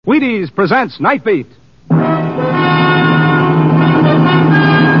Wheaties presents Night Beat.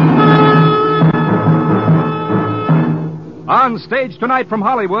 On stage tonight from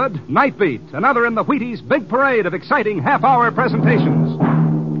Hollywood, Night Beat, another in the Wheaties' big parade of exciting half-hour presentations.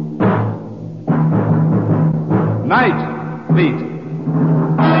 Night Beat.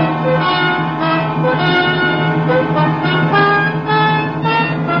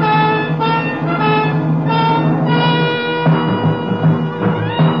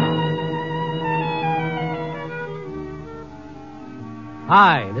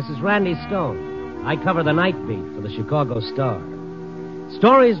 Hi, this is Randy Stone. I cover the Night Beat for the Chicago Star.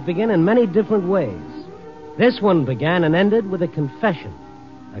 Stories begin in many different ways. This one began and ended with a confession.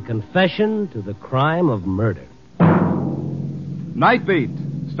 A confession to the crime of murder. Night Beat,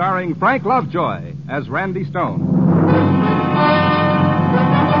 starring Frank Lovejoy as Randy Stone.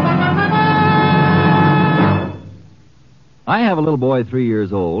 I have a little boy 3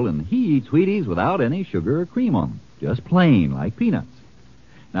 years old, and he eats Wheaties without any sugar or cream on them. Just plain, like peanuts.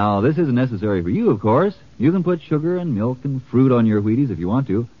 Now, this isn't necessary for you, of course. You can put sugar and milk and fruit on your Wheaties if you want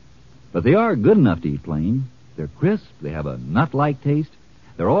to. But they are good enough to eat plain. They're crisp, they have a nut-like taste.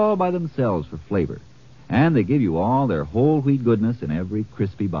 They're all by themselves for flavor. And they give you all their whole wheat goodness in every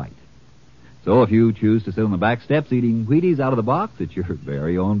crispy bite. So if you choose to sit on the back steps eating Wheaties out of the box, it's your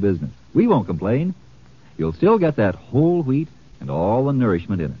very own business. We won't complain. You'll still get that whole wheat and all the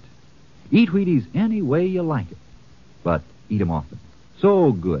nourishment in it. Eat Wheaties any way you like it. But eat them often.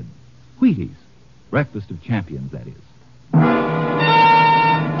 So good. Wheaties. Breakfast of champions, that is.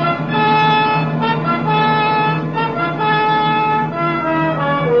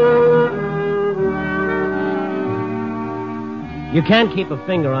 You can't keep a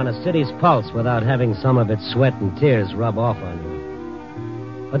finger on a city's pulse without having some of its sweat and tears rub off on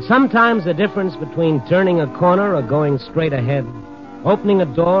you. But sometimes the difference between turning a corner or going straight ahead, opening a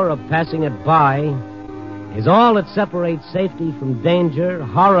door or passing it by, is all that separates safety from danger,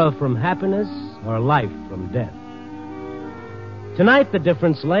 horror from happiness, or life from death. Tonight, the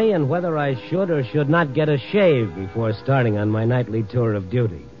difference lay in whether I should or should not get a shave before starting on my nightly tour of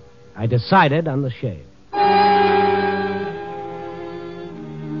duty. I decided on the shave.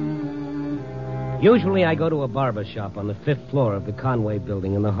 Usually I go to a barber shop on the 5th floor of the Conway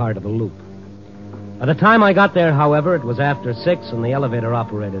building in the heart of the Loop. By the time I got there, however, it was after 6 and the elevator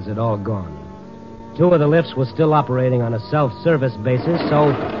operators had all gone. 2 of the lifts were still operating on a self-service basis,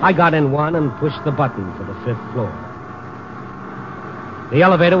 so I got in one and pushed the button for the 5th floor. The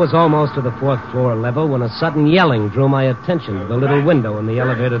elevator was almost to the 4th floor level when a sudden yelling drew my attention to the little window in the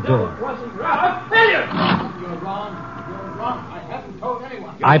elevator door.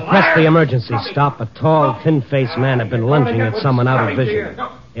 I pressed the emergency stop. A tall, thin-faced man had been lunging at someone out of vision.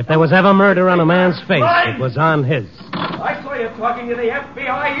 If there was ever murder on a man's face, it was on his. I saw you talking to the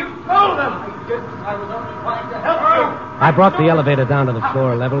FBI. You told them. I didn't. I was only trying to help you. I brought the elevator down to the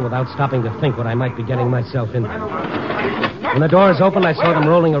floor level without stopping to think what I might be getting myself into. When the doors opened, I saw them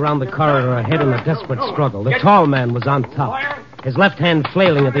rolling around the corridor ahead in a desperate struggle. The tall man was on top, his left hand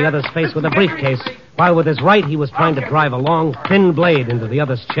flailing at the other's face with a briefcase, while with his right he was trying to drive a long, thin blade into the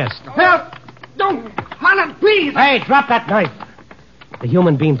other's chest. Help! Don't! Holland, please! Hey, drop that knife! The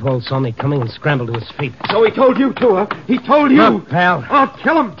human beanpole saw me coming and scrambled to his feet. So he told you to, huh? He told you. Look, pal. I'll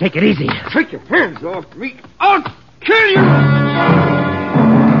kill him. Take it easy. Take your hands off me. I'll kill you.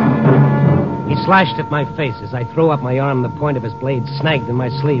 He slashed at my face as I threw up my arm. The point of his blade snagged in my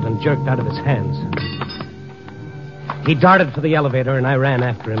sleeve and jerked out of his hands. He darted for the elevator, and I ran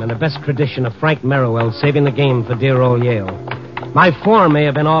after him in the best tradition of Frank Merriwell saving the game for dear old Yale. My form may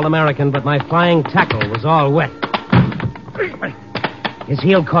have been all-American, but my flying tackle was all wet. His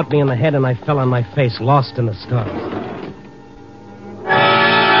heel caught me in the head, and I fell on my face, lost in the stars.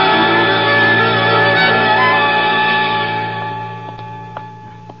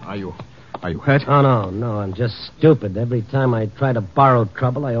 Are you hurt? Oh, no, I'm just stupid. Every time I try to borrow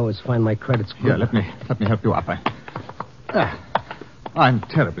trouble, I always find my credit screwed. Here, let me help you up. I'm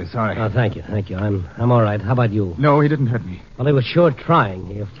terribly sorry. Oh, thank you. I'm all right. How about you? No, he didn't hurt me. Well, he was sure trying.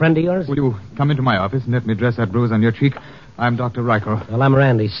 He a friend of yours? Will you come into my office and let me dress that bruise on your cheek? I'm Dr. Reichel. Well, I'm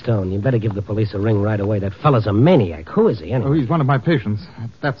Randy Stone. You better give the police a ring right away. That fella's a maniac. Who is he, anyway? Oh, he's one of my patients.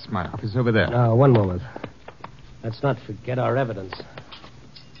 That's my office over there. One moment. Let's not forget our evidence.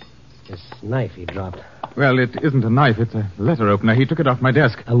 This knife he dropped. Well, it isn't a knife. It's a letter opener. He took it off my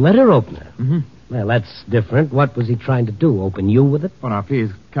desk. A letter opener? Mm-hmm. Well, that's different. What was he trying to do? Open you with it? Oh, now,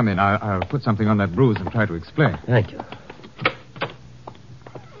 please, come in. I'll put something on that bruise and try to explain. Thank you.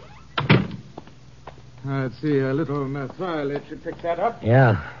 Let's see, a little methyl. It should fix that up.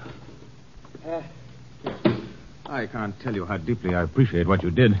 Yeah. I can't tell you how deeply I appreciate what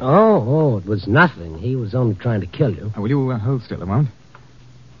you did. Oh, it was nothing. He was only trying to kill you. Will you hold still a moment?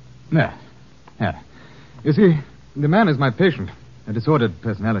 There. You see, the man is my patient. A disordered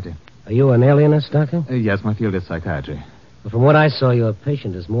personality. Are you an alienist, Doctor? Yes, my field is psychiatry. Well, from what I saw, your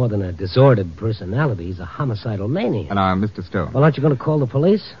patient is more than a disordered personality. He's a homicidal maniac. And I'm Mr. Stone. Well, aren't you going to call the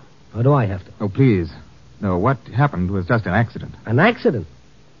police? Or do I have to? Oh, please. No, what happened was just an accident. An accident?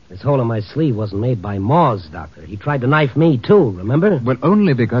 This hole in my sleeve wasn't made by Moz, Doctor. He tried to knife me, too, remember? Well,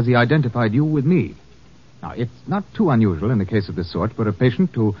 only because he identified you with me. Now, it's not too unusual in a case of this sort for a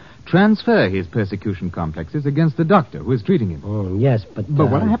patient to transfer his persecution complexes against the doctor who is treating him. Oh, yes, but... But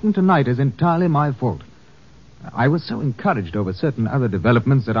what happened tonight is entirely my fault. I was so encouraged over certain other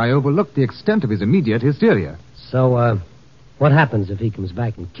developments that I overlooked the extent of his immediate hysteria. So, what happens if he comes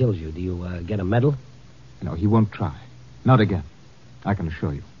back and kills you? Do you, get a medal? No, he won't try. Not again. I can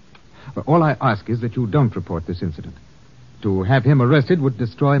assure you. But all I ask is that you don't report this incident. To have him arrested would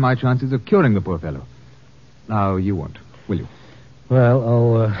destroy my chances of curing the poor fellow. Now, you won't, will you?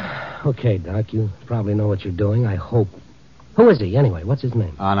 Well, okay, Doc. You probably know what you're doing, I hope. Who is he, anyway? What's his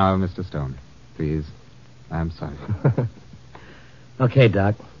name? Now, Mr. Stone. Please. I'm sorry. Okay,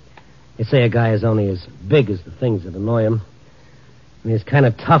 Doc. They say a guy is only as big as the things that annoy him. And he's kind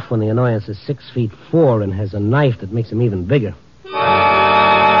of tough when the annoyance is 6'4" and has a knife that makes him even bigger.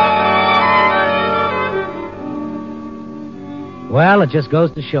 Well, it just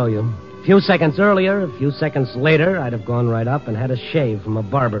goes to show you. A few seconds earlier, a few seconds later, I'd have gone right up and had a shave from a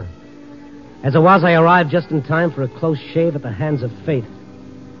barber. As it was, I arrived just in time for a close shave at the hands of fate.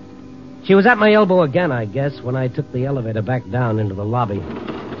 She was at my elbow again, I guess, when I took the elevator back down into the lobby.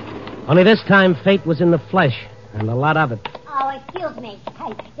 Only this time, fate was in the flesh, and a lot of it. Oh, excuse me.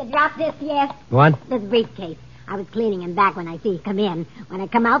 Hey, you dropped this yet? What? This briefcase. I was cleaning him back when I see you come in. When I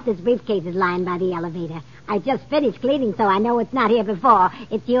come out, this briefcase is lying by the elevator. I just finished cleaning, so I know it's not here before.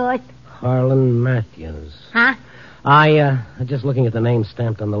 It's yours? Harlan Matthews. Huh? I'm just looking at the name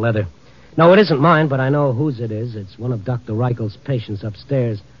stamped on the leather. No, it isn't mine, but I know whose it is. It's one of Dr. Reichel's patients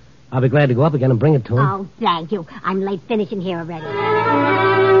upstairs. I'll be glad to go up again and bring it to him. Oh, thank you. I'm late finishing here already.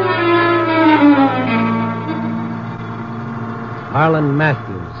 Harlan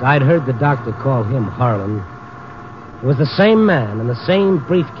Matthews. I'd heard the doctor call him Harlan. It was the same man and the same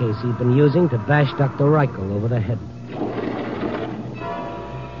briefcase he'd been using to bash Dr. Reichel over the head.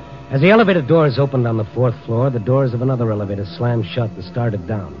 As the elevator doors opened on the 4th floor, the doors of another elevator slammed shut and started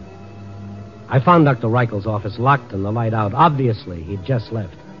down. I found Dr. Reichel's office locked and the light out. Obviously, he'd just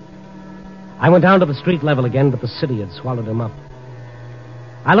left. I went down to the street level again, but the city had swallowed him up.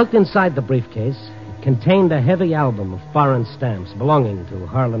 I looked inside the briefcase. It contained a heavy album of foreign stamps belonging to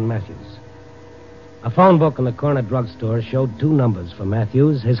Harlan Matthews. A phone book in the corner drugstore showed 2 numbers for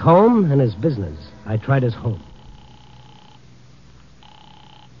Matthews, his home and his business. I tried his home.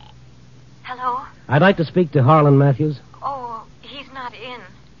 Hello? I'd like to speak to Harlan Matthews. Oh, he's not in.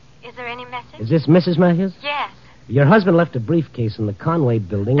 Is there any message? Is this Mrs. Matthews? Yes. Your husband left a briefcase in the Conway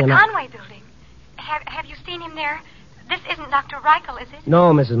building The and Conway building? Have you seen him there? This isn't Dr. Reichel, is it?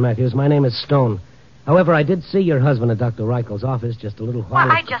 No, Mrs. Matthews. My name is Stone. However, I did see your husband at Dr. Reichel's office just a little while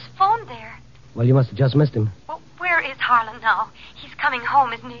Well, I ago. just phoned there. Well, you must have just missed him. Well, where is Harlan now? He's coming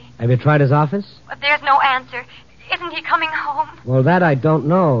home, isn't he? Have you tried his office? But there's no answer. Isn't he coming home? Well, that I don't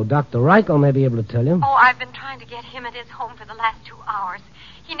know. Dr. Reichel may be able to tell you. Oh, I've been trying to get him at his home for the last 2 hours.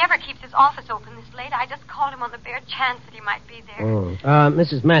 He never keeps his office open this late. I just called him on the bare chance that he might be there.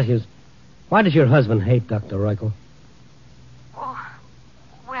 Mrs. Matthews, why does your husband hate Dr. Reichel? Oh,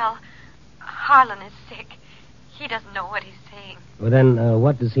 well, Harlan is sick. He doesn't know what he's saying. Well, then,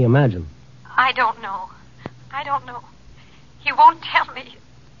 what does he imagine? I don't know. He won't tell me.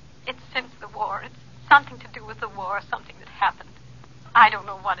 It's since the war. It's something to do with the war, something that happened. I don't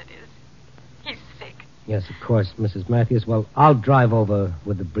know what it is. He's sick. Yes, of course, Mrs. Matthews. Well, I'll drive over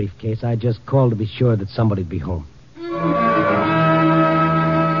with the briefcase. I just called to be sure that somebody'd be home.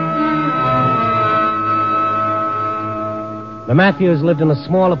 The Matthews lived in a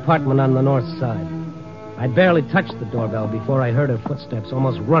small apartment on the north side. I'd barely touched the doorbell before I heard her footsteps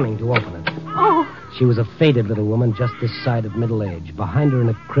almost running to open it. Oh. She was a faded little woman just this side of middle age. Behind her in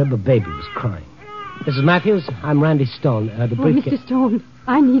a crib, a baby was crying. Mrs. Matthews, I'm Randy Stone. The briefcase... Mr. Stone,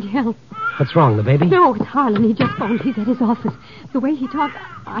 I need help. What's wrong, the baby? No, it's Harlan. He just phoned. He's at his office. The way he talks,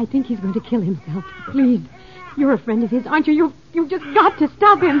 I think he's going to kill himself. Please, you're a friend of his, aren't you? You've just got to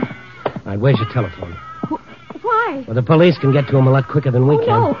stop him. All right, where's your telephone? Why? Well, the police can get to him a lot quicker than we can.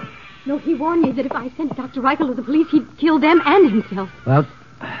 No. No, he warned me that if I sent Dr. Reichel to the police, he'd kill them and himself. Well,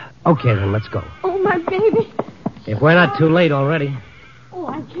 okay, then, let's go. Oh, my baby. If we're not too late already. Oh,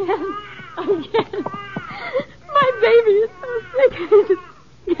 I can't. My baby is so sick. I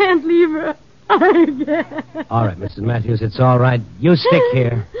just can't leave her. I can't. All right, Mrs. Matthews, it's all right. You stick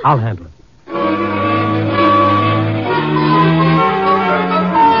here. I'll handle it.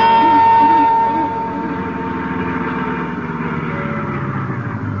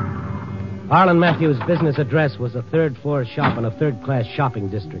 Harlan Matthews' business address was a third-floor shop in a third-class shopping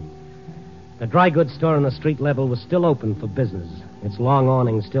district. The dry goods store on the street level was still open for business. Its long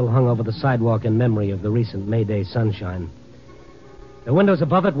awning still hung over the sidewalk in memory of the recent May Day sunshine. The windows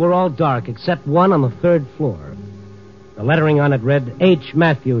above it were all dark, except one on the third floor. The lettering on it read, H.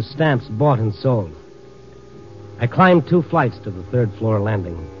 Matthews, Stamps Bought and Sold. I climbed 2 flights to the third-floor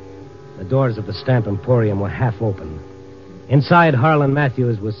landing. The doors of the stamp emporium were half open. Inside, Harlan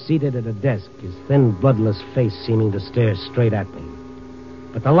Matthews was seated at a desk, his thin, bloodless face seeming to stare straight at me.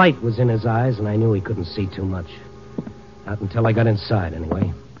 But the light was in his eyes, and I knew he couldn't see too much. Not until I got inside,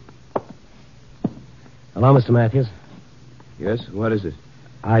 anyway. Hello, Mr. Matthews. Yes, what is it?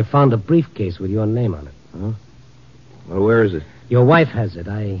 I found a briefcase with your name on it. Huh? Well, where is it? Your wife has it.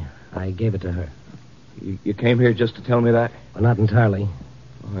 I gave it to her. You came here just to tell me that? Well, not entirely.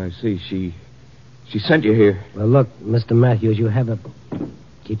 Oh, I see. She sent you here. Well, look, Mr. Matthews, you have a...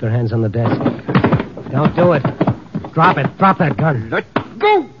 Keep your hands on the desk. Don't do it. Drop it. Drop that gun. Let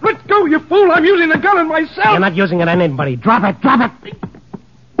go! Let go, you fool! I'm using the gun on myself! You're not using it on anybody. Drop it. Drop it!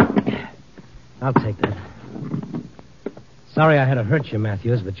 I'll take that. Sorry I had to hurt you,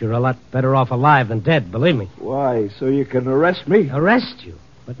 Matthews, but you're a lot better off alive than dead, believe me. Why, so you can arrest me? Arrest you?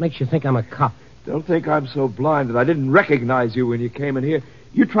 What makes you think I'm a cop? Don't think I'm so blind that I didn't recognize you when you came in here.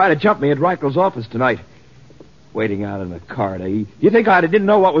 You tried to jump me at Reichel's office tonight. Waiting out in the corridor. You think I didn't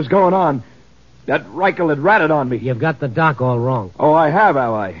know what was going on? That Reichel had ratted on me. You've got the doc all wrong. Oh, I have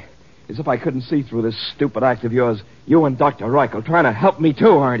I? As if I couldn't see through this stupid act of yours. You and Dr. Reichel trying to help me,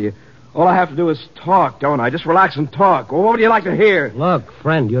 too, aren't you? All I have to do is talk, don't I? Just relax and talk. Well, what would you like to hear? Look,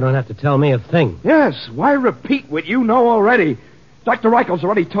 friend, you don't have to tell me a thing. Yes, why repeat what you know already? Dr. Reichel's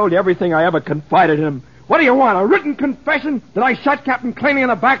already told you everything I ever confided in him. What do you want, a written confession that I shot Captain Claney in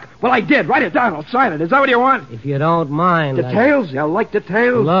the back? Well, I did. Write it down. I'll sign it. Is that what you want? If you don't mind... Details? You like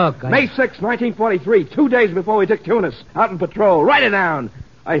details? Look, May 6, 1943, 2 days before we took Tunis, out in patrol. Write it down.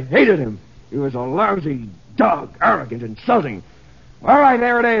 I hated him. He was a lousy dog, arrogant, insulting. All right,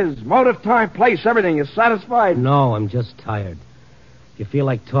 there it is. Motive, time, place, everything. You satisfied? No, I'm just tired. If you feel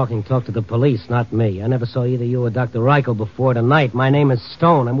like talking, talk to the police, not me. I never saw either you or Dr. Reichel before tonight. My name is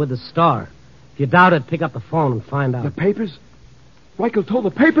Stone. I'm with the Star. If you doubt it, pick up the phone and find out. The papers? Reichel told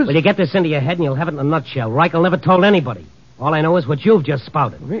the papers? Well, you get this into your head and you'll have it in a nutshell. Reichel never told anybody. All I know is what you've just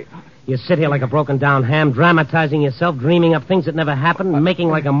spouted. Wait. You sit here like a broken-down ham, dramatizing yourself, dreaming up things that never happened, making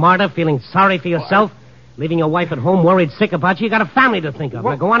like a martyr, feeling sorry for yourself, leaving your wife at home worried sick about you. You got a family to think of.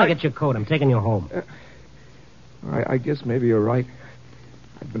 Now, go on and get your coat. I'm taking you home. I guess maybe you're right.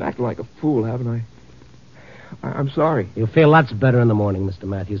 I've been acting like a fool, haven't I? I'm sorry. You'll feel lots better in the morning, Mr.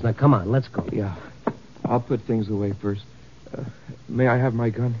 Matthews. Now, come on, let's go. Yeah. I'll put things away first. May I have my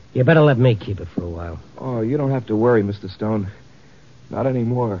gun? You better let me keep it for a while. Oh, you don't have to worry, Mr. Stone. Not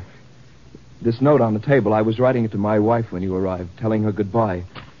anymore. This note on the table, I was writing it to my wife when you arrived, telling her goodbye.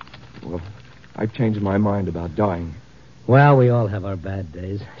 Well, I've changed my mind about dying. Well, we all have our bad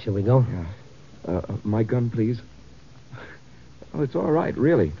days. Shall we go? Yeah. My gun, please. Oh, it's all right,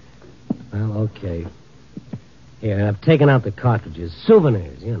 really. Well, okay. Here, I've taken out the cartridges.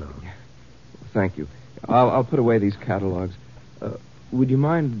 Souvenirs, you know. Thank you. I'll put away these catalogs. Would you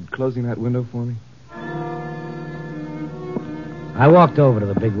mind closing that window for me? I walked over to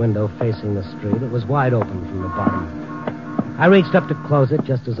the big window facing the street. It was wide open from the bottom. I reached up to close it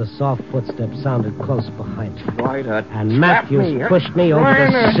just as a soft footstep sounded close behind me. Try to And Matthews pushed me over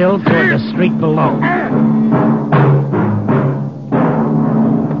the sill toward the street below.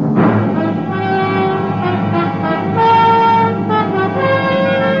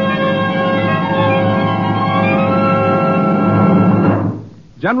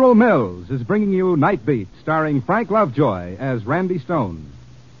 General Mills is bringing you Night Beat, starring Frank Lovejoy as Randy Stone.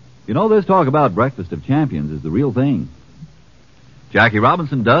 You know, this talk about breakfast of champions is the real thing. Jackie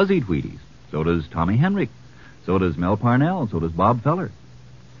Robinson does eat Wheaties. So does Tommy Henrik. So does Mel Parnell. So does Bob Feller.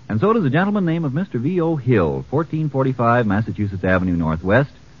 And so does a gentleman named of Mr. V.O. Hill, 1445 Massachusetts Avenue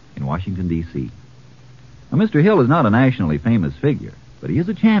Northwest in Washington, D.C. Now, Mr. Hill is not a nationally famous figure, but he is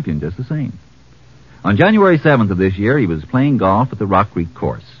a champion just the same. On January 7th of this year, he was playing golf at the Rock Creek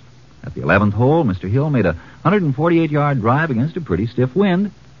course. At the 11th hole, Mr. Hill made a 148-yard drive against a pretty stiff wind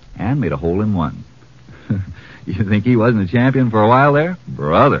and made a hole-in-one. You think he wasn't a champion for a while there?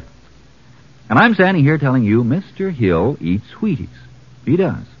 Brother. And I'm standing here telling you Mr. Hill eats Wheaties. He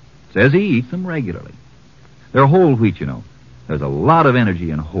does. Says he eats them regularly. They're whole wheat, you know. There's a lot of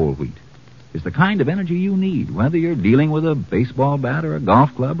energy in whole wheat. It's the kind of energy you need, whether you're dealing with a baseball bat or a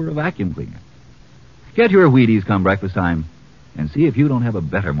golf club or a vacuum cleaner. Get your Wheaties come breakfast time and see if you don't have a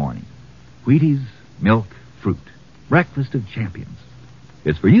better morning. Wheaties, milk, fruit. Breakfast of champions.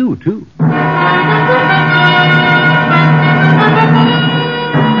 It's for you, too.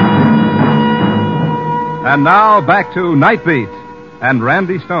 And now back to Night Beat and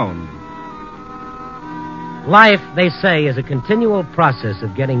Randy Stone. Life, they say, is a continual process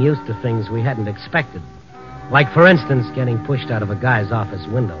of getting used to things we hadn't expected. Like, for instance, getting pushed out of a guy's office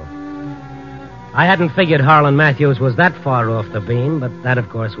window. I hadn't figured Harlan Matthews was that far off the beam, but that, of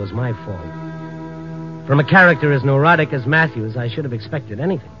course, was my fault. From a character as neurotic as Matthews, I should have expected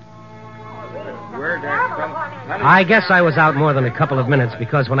anything. I guess I was out more than a couple of minutes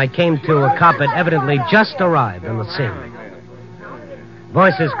because when I came to, a cop had evidently just arrived on the scene.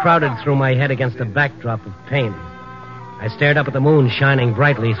 Voices crowded through my head against a backdrop of pain. I stared up at the moon shining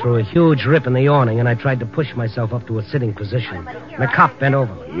brightly through a huge rip in the awning, and I tried to push myself up to a sitting position. The cop bent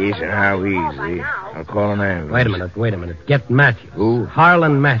over me. Easy now, easy. I'll call an ambulance. Wait a minute. Get Matthews. Who?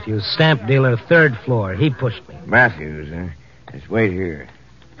 Harlan Matthews, stamp dealer, 3rd floor. He pushed me. Matthews, eh? Just wait here.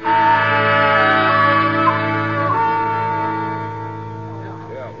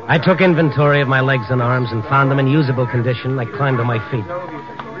 I took inventory of my legs and arms and found them in usable condition. I climbed to my feet.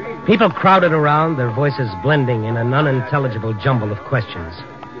 People crowded around, their voices blending in an unintelligible jumble of questions.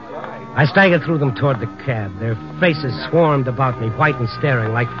 I staggered through them toward the cab. Their faces swarmed about me, white and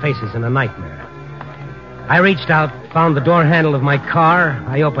staring like faces in a nightmare. I reached out, found the door handle of my car.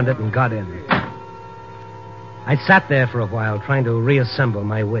 I opened it and got in. I sat there for a while, trying to reassemble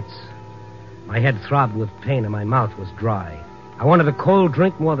my wits. My head throbbed with pain and my mouth was dry. I wanted a cold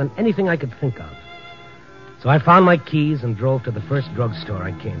drink more than anything I could think of. So I found my keys and drove to the first drugstore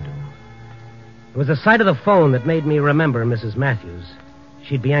I came to. It was the sight of the phone that made me remember Mrs. Matthews.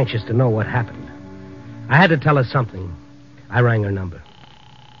 She'd be anxious to know what happened. I had to tell her something. I rang her number.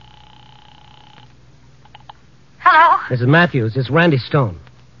 Hello? Mrs. Matthews, it's Randy Stone.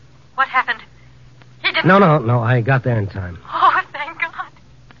 What happened? He didn't... No, I got there in time. Oh, thank God.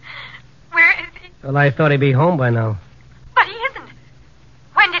 Where is he? Well, I thought he'd be home by now. But he isn't.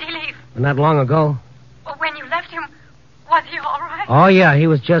 When did he leave? Not long ago. Well, when you left him, was he all right? Oh, yeah, he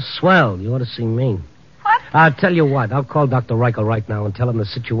was just swell. You ought to see me. What? I'll tell you what. I'll call Dr. Reichel right now and tell him the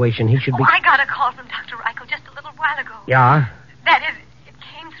situation. He should be... I got a call from Dr. Reichel just a little while ago. Yeah? That is, it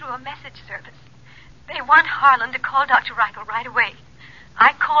came through a message service. They want Harlan to call Dr. Reichel right away.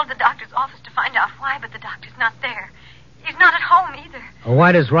 I called the doctor's office to find out why, but the doctor's not there. He's not at home either. Well,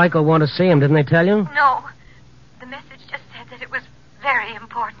 why does Reichel want to see him? Didn't they tell you? No. The message just said that it was very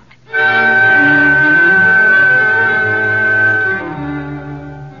important.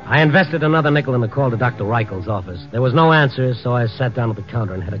 I invested another nickel in the call to Dr. Reichel's office. There was no answer, so I sat down at the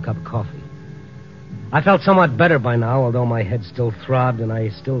counter and had a cup of coffee. I felt somewhat better by now, although my head still throbbed and I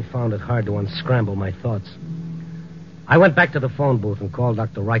still found it hard to unscramble my thoughts. I went back to the phone booth and called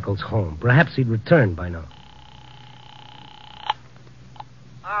Dr. Reichel's home. Perhaps he'd returned by now.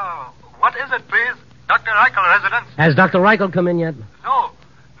 Oh, what is it, please? Dr. Reichel residence? Has Dr. Reichel come in yet? No,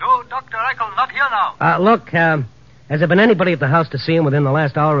 Dr. Reichel, not here now. Look, has there been anybody at the house to see him within the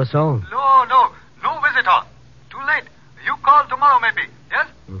last hour or so? No visitor. Too late. You call tomorrow, maybe. Yes?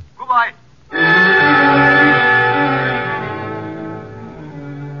 Goodbye.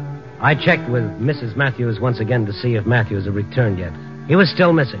 I checked with Mrs. Matthews once again to see if Matthews had returned yet. He was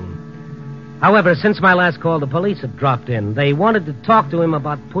still missing. However, since my last call, the police had dropped in. They wanted to talk to him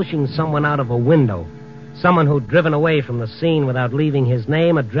about pushing someone out of a window. Someone who'd driven away from the scene without leaving his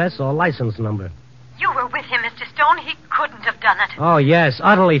name, address, or license number. You were with him, Mr. Stone. He couldn't have done it. Oh, yes.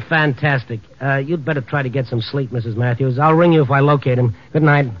 Utterly fantastic. You'd better try to get some sleep, Mrs. Matthews. I'll ring you if I locate him. Good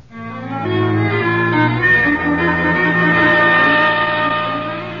night.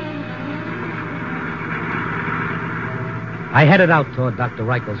 I headed out toward Dr.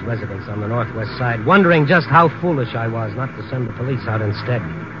 Reichel's residence on the northwest side, wondering just how foolish I was not to send the police out instead.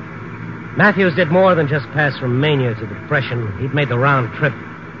 Matthews did more than just pass from mania to depression. He'd made the round trip.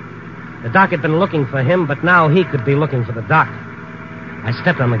 The doc had been looking for him, but now he could be looking for the doc. I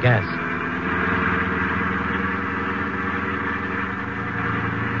stepped on the gas.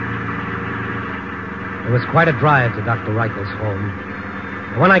 It was quite a drive to Dr. Reichel's home.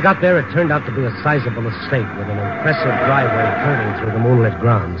 When I got there, it turned out to be a sizable estate with an impressive driveway curving through the moonlit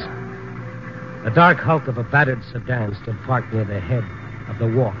grounds. The dark hulk of a battered sedan stood parked near the head of the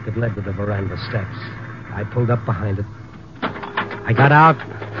walk that led to the veranda steps. I pulled up behind it. I got out,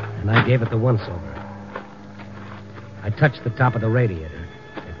 and I gave it the once-over. I touched the top of the radiator.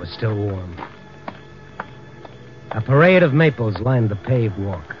 It was still warm. A parade of maples lined the paved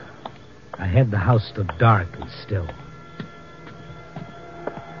walk. Ahead, the house stood dark and still.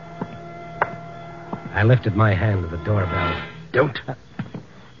 I lifted my hand to the doorbell. Don't.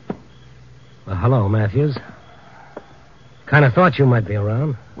 Well, hello, Matthews. Kind of thought you might be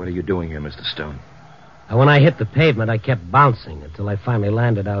around. What are you doing here, Mr. Stone? When I hit the pavement, I kept bouncing until I finally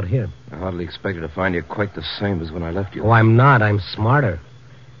landed out here. I hardly expected to find you quite the same as when I left you. Oh, I'm not. I'm smarter.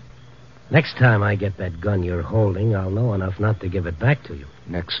 Next time I get that gun you're holding, I'll know enough not to give it back to you.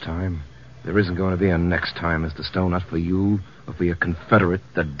 Next time? There isn't going to be a next time, Mr. Stone. Not for you or for your Confederate,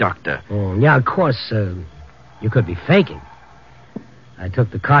 the doctor. Oh, yeah, of course, you could be faking. I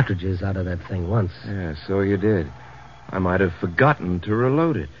took the cartridges out of that thing once. Yeah, so you did. I might have forgotten to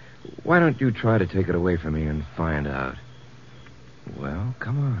reload it. Why don't you try to take it away from me and find out? Well,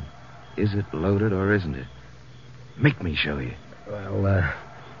 come on. Is it loaded or isn't it? Make me show you. Well,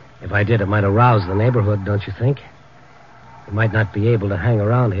 if I did, it might arouse the neighborhood, don't you think? You might not be able to hang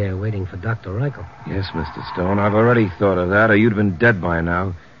around here waiting for Dr. Reichel. Yes, Mr. Stone, I've already thought of that, or you'd been dead by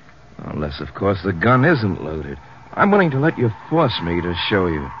now. Unless, of course, the gun isn't loaded. I'm willing to let you force me to show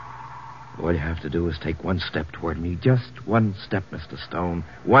you. All you have to do is take one step toward me. Just one step, Mr. Stone.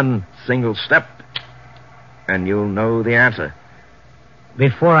 One single step. And you'll know the answer.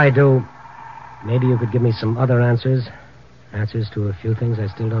 Before I do, maybe you could give me some other answers. Answers to a few things I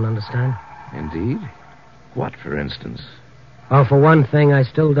still don't understand. Indeed? What, for instance? Well, for one thing, I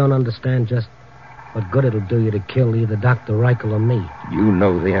still don't understand just what good it'll do you to kill either Dr. Reichel or me. You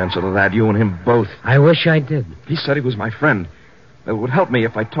know the answer to that, you and him both. I wish I did. He said he was my friend. That would help me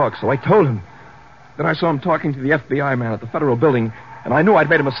if I talked, so I told him. Then I saw him talking to the FBI man at the federal building, and I knew I'd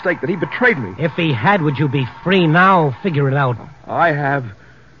made a mistake, that he betrayed me. If he had, would you be free now? Figure it out. I have.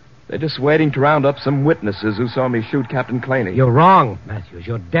 They're just waiting to round up some witnesses who saw me shoot Captain Claney. You're wrong, Matthews.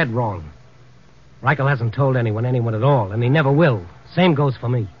 You're dead wrong. Reichel hasn't told anyone at all, and he never will. Same goes for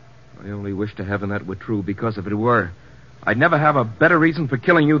me. I only wish to heaven that were true, because if it were, I'd never have a better reason for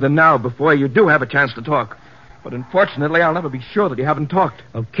killing you than now, before you do have a chance to talk. But unfortunately, I'll never be sure that you haven't talked.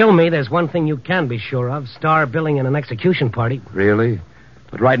 Well, kill me. There's one thing you can be sure of. Star billing in an execution party. Really?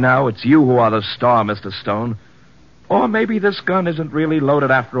 But right now, it's you who are the star, Mr. Stone. Or maybe this gun isn't really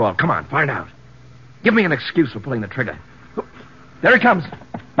loaded after all. Come on, find out. Give me an excuse for pulling the trigger. There he comes.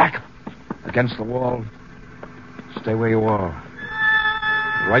 Back. Against the wall. Stay where you are.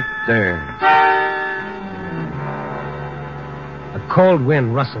 Right there. A cold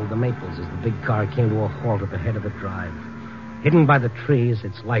wind rustled the maples as the big car came to a halt at the head of the drive. Hidden by the trees,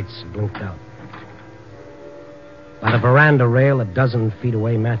 its lights blinked out. By the veranda rail, a dozen feet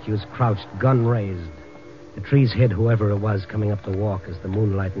away, Matthews crouched, gun raised. The trees hid whoever it was coming up the walk as the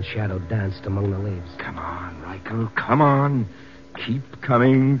moonlight and shadow danced among the leaves. Come on, Reichel, come on. Keep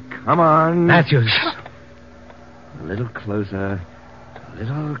coming, come on. Matthews. A little closer, a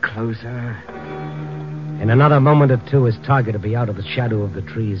little closer. In another moment or two, his target would be out of the shadow of the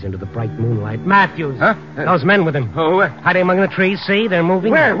trees into the bright moonlight. Matthews! Huh? Those men with him. Oh, where? Hiding among the trees, see? They're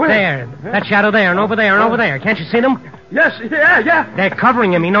moving. Where? There. Huh? That shadow there, and over there, and over there. Can't you see them? Yes, yeah. They're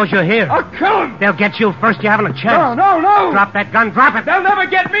covering him. He knows you're here. I'll kill him. They'll get you first. You haven't a chance. No. Drop that gun. Drop it. They'll never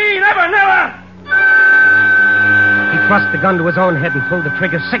get me. Never. He thrust the gun to his own head and pulled the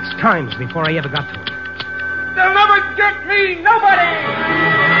trigger 6 times before I ever got to him. They'll never get me. Nobody.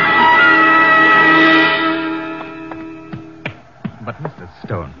 But, Mr.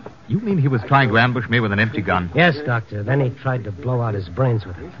 Stone, you mean he was trying to ambush me with an empty gun? Yes, Doctor. Then he tried to blow out his brains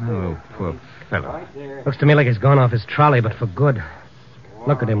with it. Oh, poor fellow. Looks to me like he's gone off his trolley, but for good.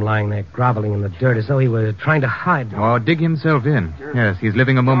 Look at him lying there, groveling in the dirt as though he were trying to hide. Or dig himself in. Yes, he's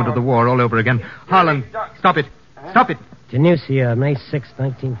living a moment of the war all over again. Harlan, stop it. Stop it. Genusia, May 6,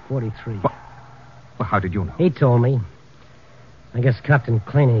 1943. Well, how did you know? He told me. I guess Captain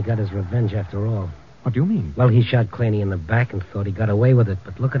Claney got his revenge after all. What do you mean? Well, he shot Claney in the back and thought he got away with it,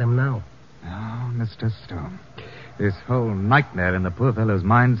 but look at him now. Oh, Mr. Stone. This whole nightmare in the poor fellow's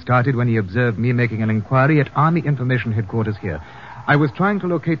mind started when he observed me making an inquiry at Army Information Headquarters here. I was trying to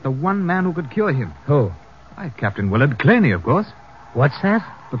locate the one man who could cure him. Who? Why, Captain Willard Claney, of course. What's that?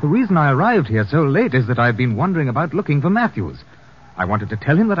 But the reason I arrived here so late is that I've been wandering about looking for Matthews. I wanted to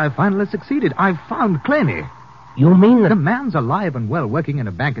tell him that I finally succeeded. I found Claney. You mean that... The man's alive and well, working in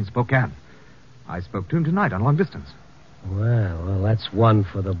a bank in Spokane. I spoke to him tonight on long distance. Well, that's one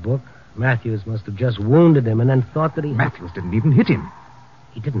for the book. Matthews must have just wounded him and then thought that he... Matthews didn't even hit him.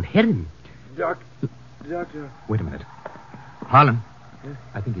 He didn't hit him? Doctor. Wait a minute. Harlan.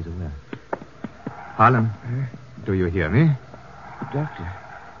 I think he's aware. Harlan, do you hear me?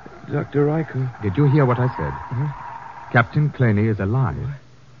 Dr. Reichel. Did you hear what I said? Captain Claney is alive.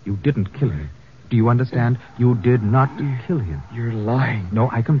 You didn't kill him. Do you understand? You did not kill him. You're lying. No,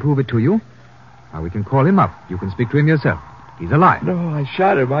 I can prove it to you. Now, we can call him up. You can speak to him yourself. He's alive. No, I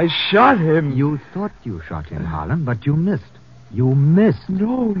shot him. I shot him. You thought you shot him, Harlan, but you missed. You missed.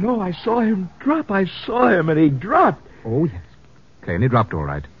 No, I saw him drop. I saw him, and he dropped. Oh, yes. Plainly dropped, all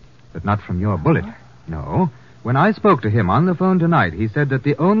right. But not from your bullet. No. When I spoke to him on the phone tonight, he said that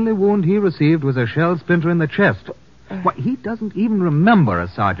the only wound he received was a shell splinter in the chest. Why, he doesn't even remember a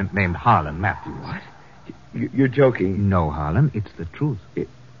sergeant named Harlan Matthews. What? You're joking. No, Harlan, it's the truth.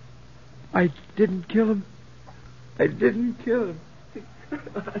 I didn't kill him. I didn't kill him.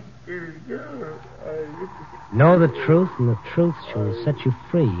 Know the truth, and the truth shall set you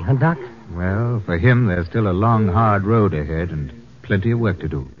free, huh, Doc? Well, for him, there's still a long, hard road ahead and plenty of work to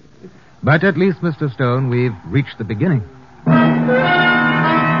do. But at least, Mr. Stone, we've reached the beginning.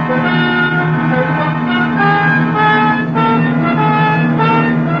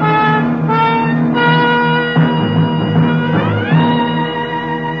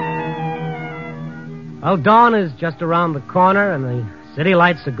 Well, dawn is just around the corner, and the city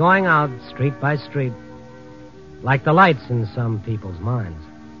lights are going out street by street, like the lights in some people's minds.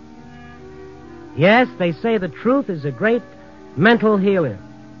 Yes, they say the truth is a great mental healer.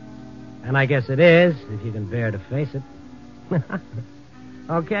 And I guess it is, if you can bear to face it.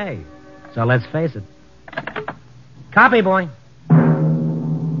 Okay, so let's face it. Copy, boy.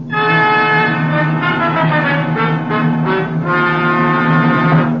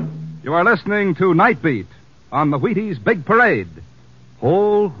 You are listening to Night Beat on the Wheaties Big Parade.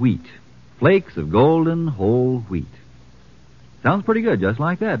 Whole wheat. Flakes of golden whole wheat. Sounds pretty good, just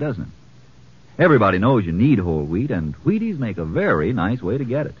like that, doesn't it? Everybody knows you need whole wheat, and Wheaties make a very nice way to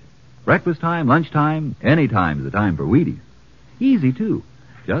get it. Breakfast time, lunchtime, any time's the time for Wheaties. Easy, too.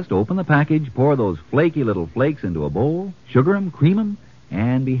 Just open the package, pour those flaky little flakes into a bowl, sugar 'em, cream 'em,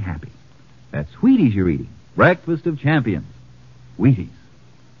 and be happy. That's Wheaties you're eating. Breakfast of champions. Wheaties.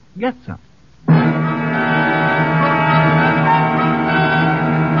 Get some.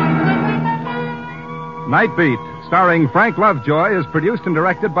 Night Beat, starring Frank Lovejoy, is produced and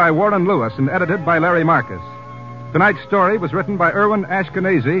directed by Warren Lewis and edited by Larry Marcus. Tonight's story was written by Irwin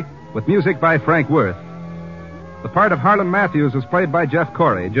Ashkenazi with music by Frank Worth. The part of Harlan Matthews was played by Jeff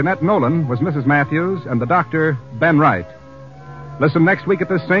Corey. Jeanette Nolan was Mrs. Matthews, and the doctor, Ben Wright. Listen next week at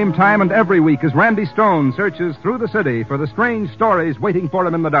this same time and every week as Randy Stone searches through the city for the strange stories waiting for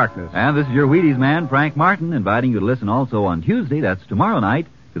him in the darkness. And this is your Wheaties man, Frank Martin, inviting you to listen also on Tuesday, that's tomorrow night,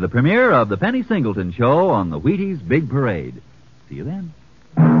 to the premiere of the Penny Singleton Show on the Wheaties Big Parade. See you then.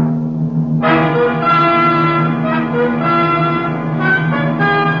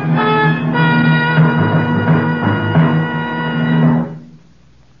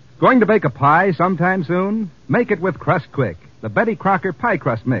 Going to bake a pie sometime soon? Make it with Crust Quick, the Betty Crocker pie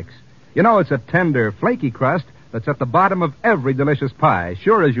crust mix. You know, it's a tender, flaky crust that's at the bottom of every delicious pie,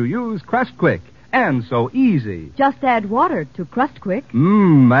 sure as you use Crust Quick. And so easy. Just add water to Crust Quick.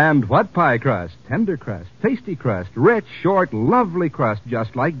 And what pie crust? Tender crust, tasty crust, rich, short, lovely crust,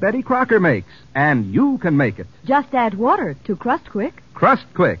 just like Betty Crocker makes. And you can make it. Just add water to Crust Quick. Crust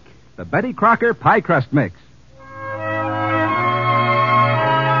Quick, the Betty Crocker pie crust mix.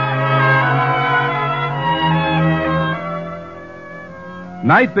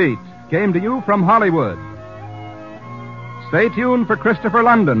 Night Beat came to you from Hollywood. Stay tuned for Christopher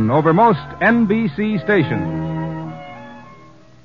London over most NBC stations.